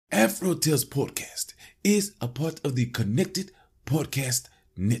Afro Tales Podcast is a part of the Connected Podcast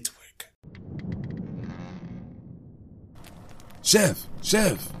Network. Chef.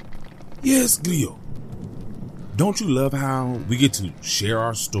 Yes, Glio. Don't you love how we get to share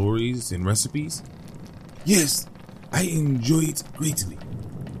our stories and recipes? Yes, I enjoy it greatly.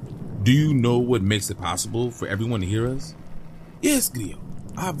 Do you know what makes it possible for everyone to hear us? Yes, Glio.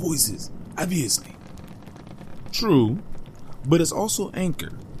 Our voices, obviously. True, but it's also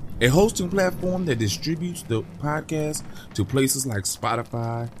Anchor, a hosting platform that distributes the podcast to places like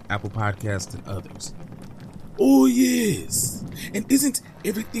Spotify, Apple Podcasts, and others. Oh, yes. And isn't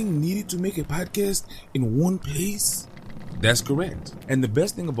everything needed to make a podcast in one place? That's correct. And the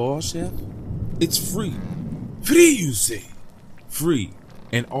best thing of all, Chef, it's free. Free, you say? Free.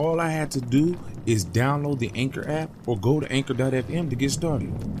 And all I had to do is download the Anchor app or go to anchor.fm to get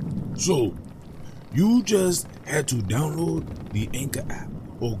started. So, you just had to download the Anchor app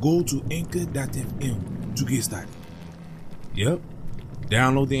or go to anchor.fm to get started. Yep.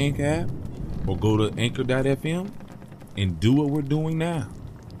 Download the Anchor app or go to anchor.fm and do what we're doing now.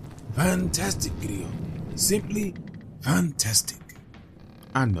 Fantastic, Grio. Simply fantastic.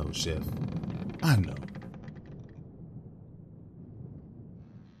 I know, Chef. I know.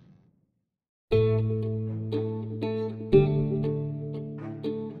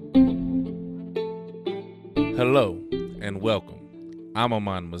 Hello and welcome. I'm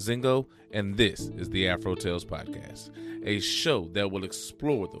Aman Mazingo, and this is the Afro Tales Podcast, a show that will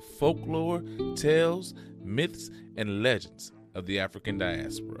explore the folklore, tales, myths, and legends of the African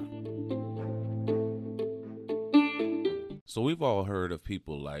diaspora. So we've all heard of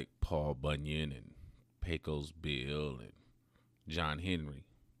people like Paul Bunyan and Pecos Bill and John Henry.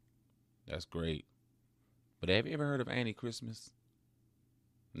 That's great. But have you ever heard of Annie Christmas?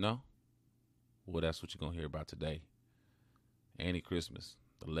 No? Well, that's what you're going to hear about today. Annie Christmas,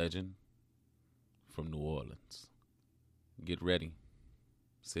 the legend from New Orleans. Get ready,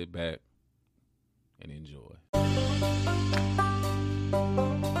 sit back, and enjoy.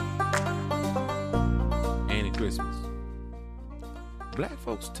 Annie Christmas. Black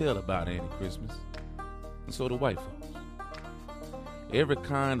folks tell about Annie Christmas, and so do white folks. Every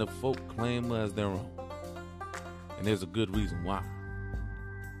kind of folk claim her as their own, and there's a good reason why.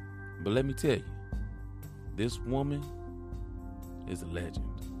 But let me tell you, this woman is a legend.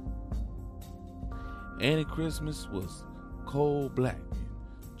 Annie Christmas was coal black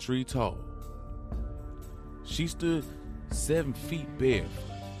and tree tall. She stood 7 feet barefoot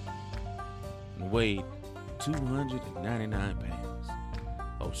and weighed 299 pounds.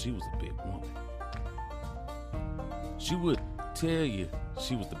 Oh, she was a big woman. She would tell you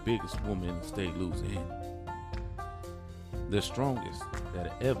she was the biggest woman in the state of Louisiana. The strongest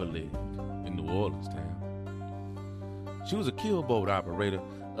that had ever lived in New Orleans town. She was a keelboat operator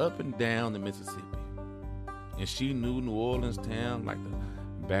up and down the Mississippi, and she knew New Orleans town like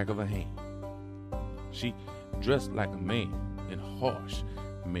the back of her hand. She dressed like a man in harsh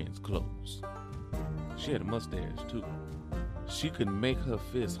men's clothes. She had a mustache too. She could make her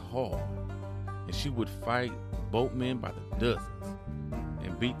fists hard, and she would fight boatmen by the dozens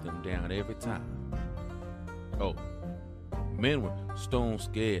and beat them down every time. Oh, men were stone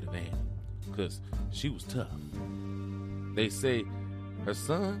scared of Annie because she was tough. They say her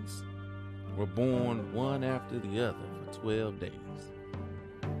sons were born one after the other for 12 days.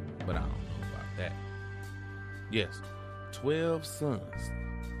 But I don't know about that. Yes, 12 sons,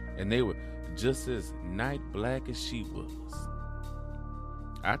 and they were just as night black as she was.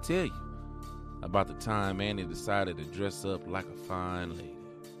 I tell you about the time Annie decided to dress up like a fine lady.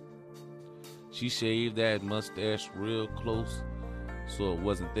 She shaved that mustache real close so it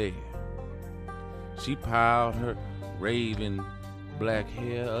wasn't there. She piled her raven black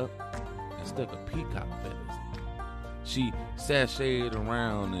hair up and stuck a peacock feathers in. She sashayed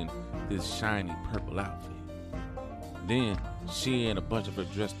around in this shiny purple outfit. Then she and a bunch of her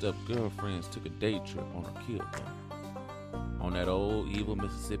dressed up girlfriends took a day trip on her keelboat on that old evil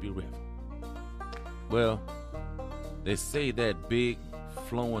Mississippi River. Well, they say that big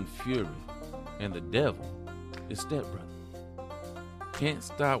flowing fury and the devil is stepbrother. Can't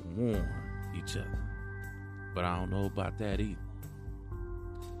stop warring each other. But I don't know about that either.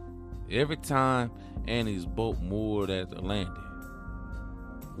 Every time Annie's boat moored at the landing,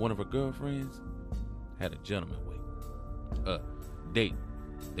 one of her girlfriends had a gentleman waiting. A date,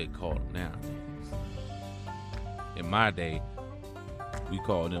 they call them nowadays. In my day, we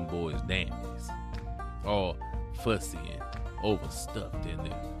call them boys dandies. All fussy and overstuffed in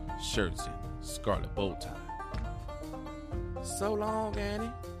their shirts and scarlet bow tie. So long, Annie.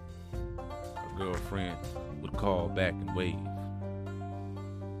 Her girlfriend would call back and wave.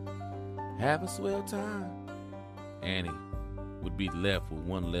 have a swell time, Annie would be left with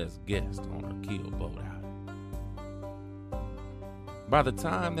one less guest on her keelboat outing. By the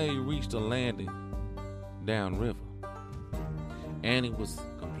time they reached a landing downriver, Annie was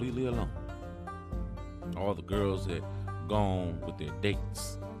completely alone. All the girls had gone with their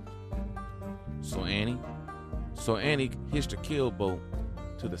dates. So Annie hitched her keelboat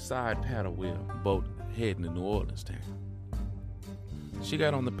to the side paddle wheel boat heading to New Orleans town. She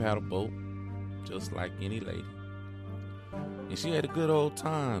got on the paddle boat just like any lady, and she had a good old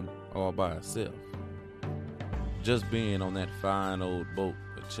time all by herself, just being on that fine old boat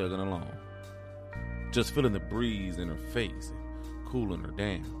but chugging along, just feeling the breeze in her face and cooling her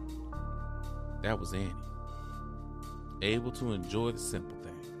down. That was Annie, able to enjoy the simple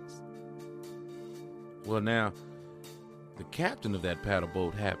things. Well, now, the captain of that paddle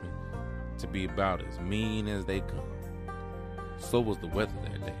boat happened to be about as mean as they come. So was the weather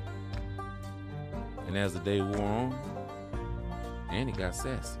that day. And as the day wore on, Annie got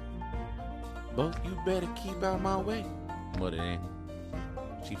sassy. "Both you better keep out my way," muttered Annie.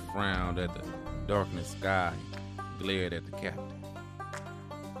 She frowned at the darkening sky and glared at the captain.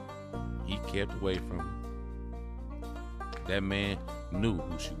 He kept away from her. That man knew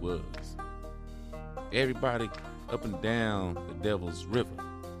who she was. Everybody up and down the Devil's River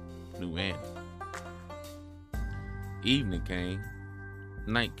knew Annie. Evening came,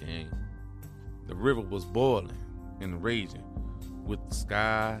 night came. The river was boiling and raging, with the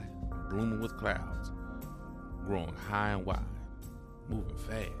sky blooming with clouds, growing high and wide, moving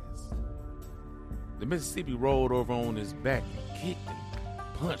fast. The Mississippi rolled over on his back and kicked and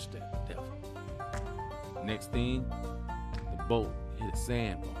punched at the devil. Next thing, the boat hit a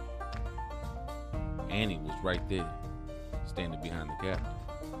sandbar. Annie was right there, standing behind the captain,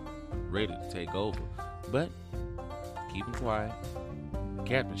 ready to take over, but keeping quiet. The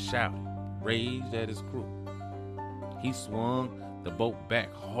captain shouted, raged at his crew. He swung the boat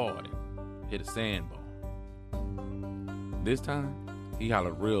back hard and hit a sandbar. This time, he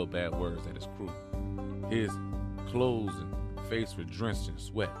hollered real bad words at his crew. His clothes and face were drenched in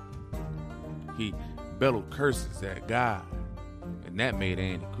sweat. He bellowed curses at God, and that made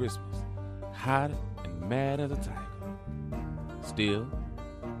Annie Christmas hot and mad as a tiger. Still,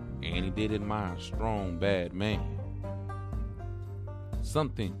 Annie did admire a strong, bad man.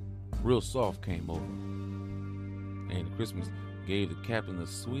 Something real soft came over her. Annie Christmas gave the captain the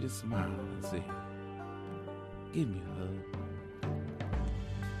sweetest smile and said, "Give me a hug."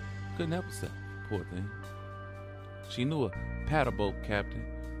 Couldn't help herself, poor thing. She knew a paddle boat captain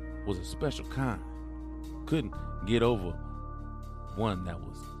was a special kind. Couldn't get over one that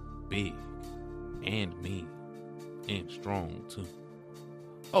was big and mean and strong too.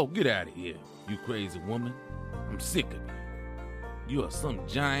 "Oh, get out of here, you crazy woman. I'm sick of you. You are some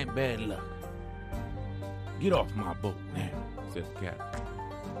giant bad luck. Get off my boat now," said the captain.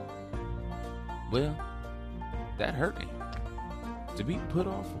 Well, that hurt him. To be put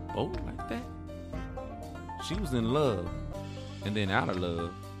off a boat like that? She was in love, and then out of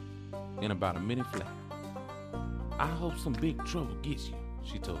love, in about a minute flat. "I hope some big trouble gets you,"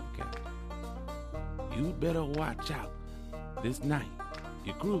 she told the captain. "You better watch out this night.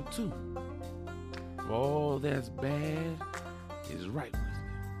 Your crew too. For all that's bad is right with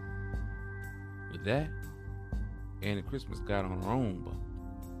you." With that, Annie Christmas got on her own boat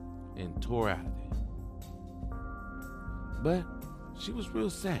and tore out of there. But she was real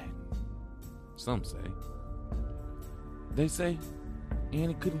sad, some say. They say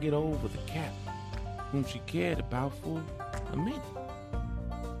Annie couldn't get over the captain whom she cared about for a minute.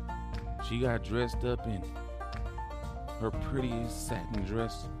 She got dressed up in her prettiest satin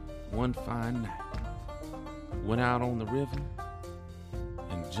dress one fine night, went out on the river,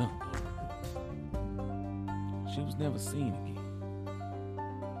 and jumped over. She was never seen again.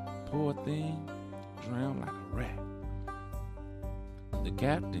 Poor thing, drowned like a rat. The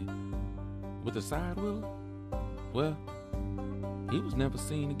captain with the side wheeler, well, he was never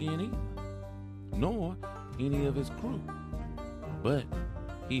seen again either, nor any of his crew. But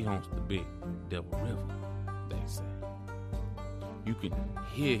he haunts the big Devil River, they say. You can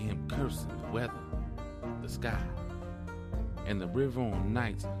hear him cursing the weather, the sky, and the river on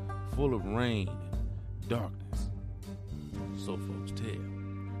nights full of rain and darkness. So folks tell.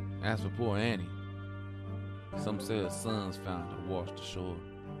 As for poor Annie, some say her sons found her washed ashore.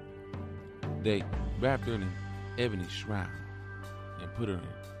 They wrapped her in an ebony shroud and put her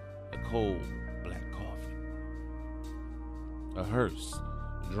in a cold black coffin. A hearse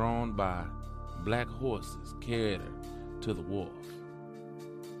drawn by black horses carried her to the wharf.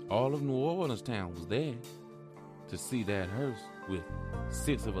 All of New Orleans town was there to see that hearse with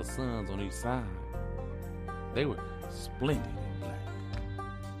 6 of her sons on each side. They were splendid in black.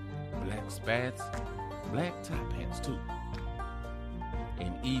 Black spats, black top hats too.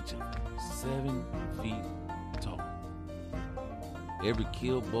 And each of them 7 feet tall. Every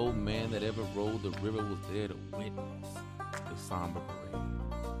keelboat man that ever rode the river was there to witness the somber parade.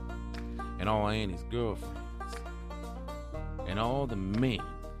 And all Annie's girlfriends. And all the men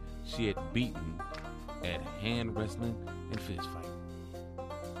she had beaten at hand wrestling and fist fighting.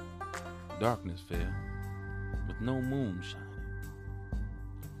 Darkness fell, with no moon shining.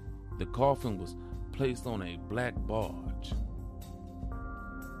 The coffin was placed on a black barge.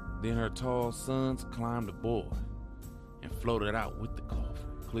 Then her tall sons climbed aboard and floated out with the coffin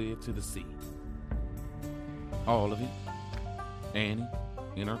clear to the sea. All of it, Annie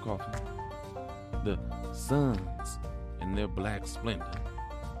in her coffin, the sons in their black splendor,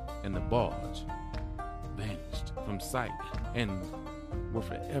 and the barge vanished from sight and were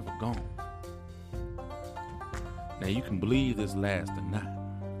forever gone. Now you can believe this last or not,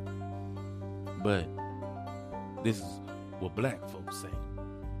 but this is what black folks say.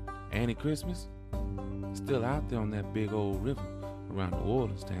 Annie Christmas still out there on that big old river around New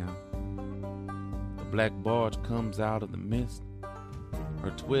Orleans town. The black barge comes out of the mist,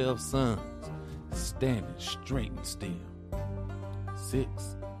 her 12 sons standing straight and still, 6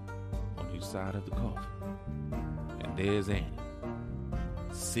 on each side of the coffin. And there's Annie,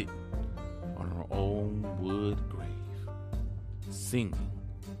 sitting on her own wood grave, singing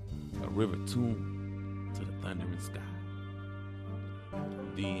a river tune to the thundering sky.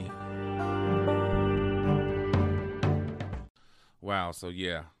 The end. Wow, so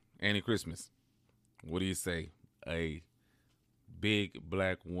yeah, Annie Christmas. What do you say? A big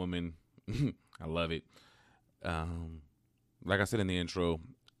black woman. I love it. Like I said in the intro,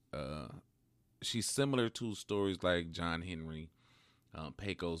 she's similar to stories like John Henry,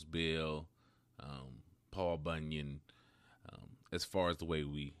 Pecos Bill, Paul Bunyan, as far as the way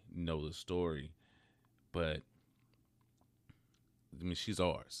we know the story. But I mean, she's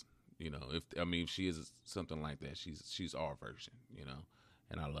ours. If she is something like that, she's our version.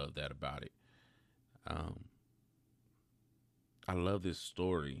 And I love that about it. I love this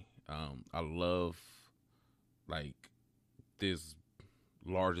story. I love like this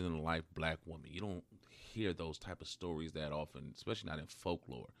larger than life black woman. You don't hear those type of stories that often, especially not in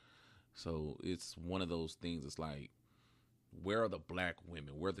folklore. So it's one of those things. It's like, where are the black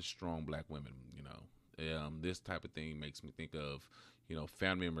women? Where are the strong black women? This type of thing makes me think of,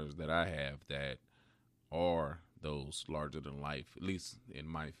 family members that I have that are those larger than life, at least in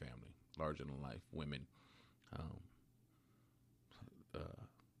my family, larger than life women.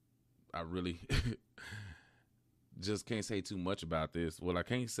 I really just can't say too much about this. Well, I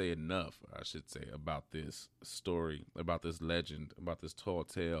can't say enough, I should say, about this story, about this legend, about this tall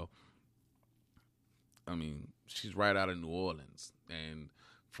tale. I mean, she's right out of New Orleans. And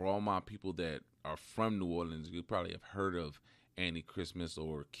for all my people that are from New Orleans, you probably have heard of Annie Christmas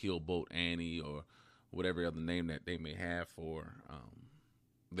or Keelboat Annie or whatever other name that they may have for.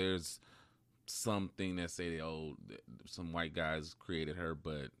 There's something that say, some white guys created her,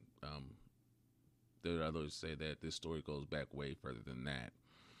 but there are others say that this story goes back way further than that.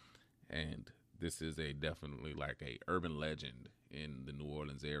 And this is definitely like a urban legend in the New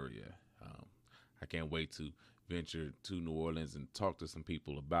Orleans area. I can't wait to venture to New Orleans and talk to some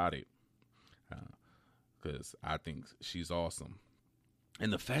people about it, because I think she's awesome.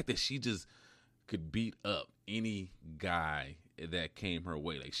 And the fact that she just could beat up any guy that came her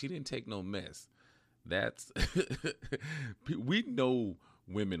way. Like, she didn't take no mess. That's we know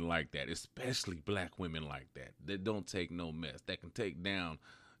women like that, especially black women like that don't take no mess, that can take down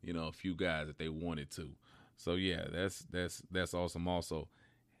a few guys if they wanted to. So yeah, that's awesome. Also,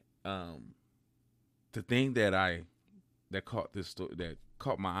 the thing that caught this story, that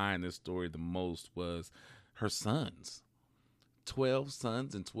caught my eye in this story the most, was her sons. 12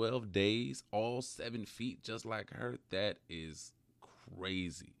 sons in 12 days, all 7 feet, just like her. That is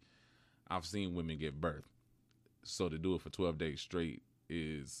crazy. I've seen women give birth, so to do it for 12 days straight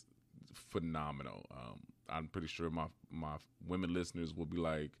is phenomenal. I'm pretty sure my women listeners will be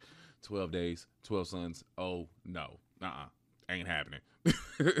like, 12 days, 12 sons. Oh no, ain't happening.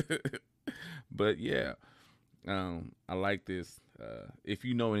 But yeah, I like this. If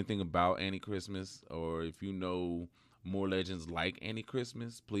you know anything about Annie Christmas, or if you know more legends like Annie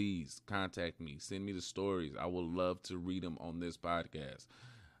Christmas, please contact me. Send me the stories. I would love to read them on this podcast.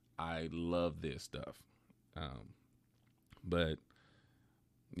 I love this stuff. But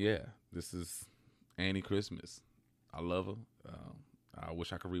yeah, this is Annie Christmas. I love her. I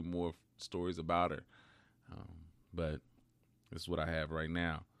wish I could read more stories about her. But This is what I have right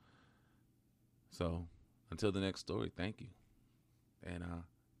now. So until the next story, thank you. And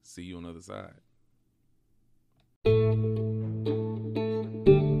see you on the other side.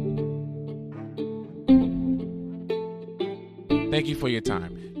 Thank you for your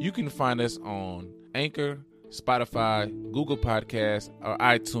time. You can find us on Anchor, Spotify, Google Podcasts, or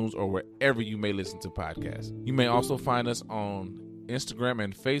iTunes, or wherever you may listen to podcasts. You may also find us on Instagram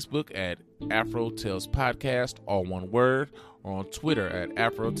and Facebook at Afro Tales Podcast, all one word, or on Twitter at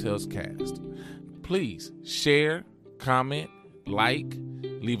Afro Tales Cast. Please share, comment, like,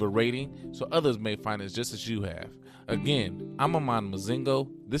 leave a rating so others may find us just as you have. Again, I'm Amon Mazingo.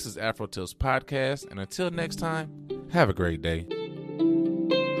 This is Afro Tales Podcast, and until next time, have a great day.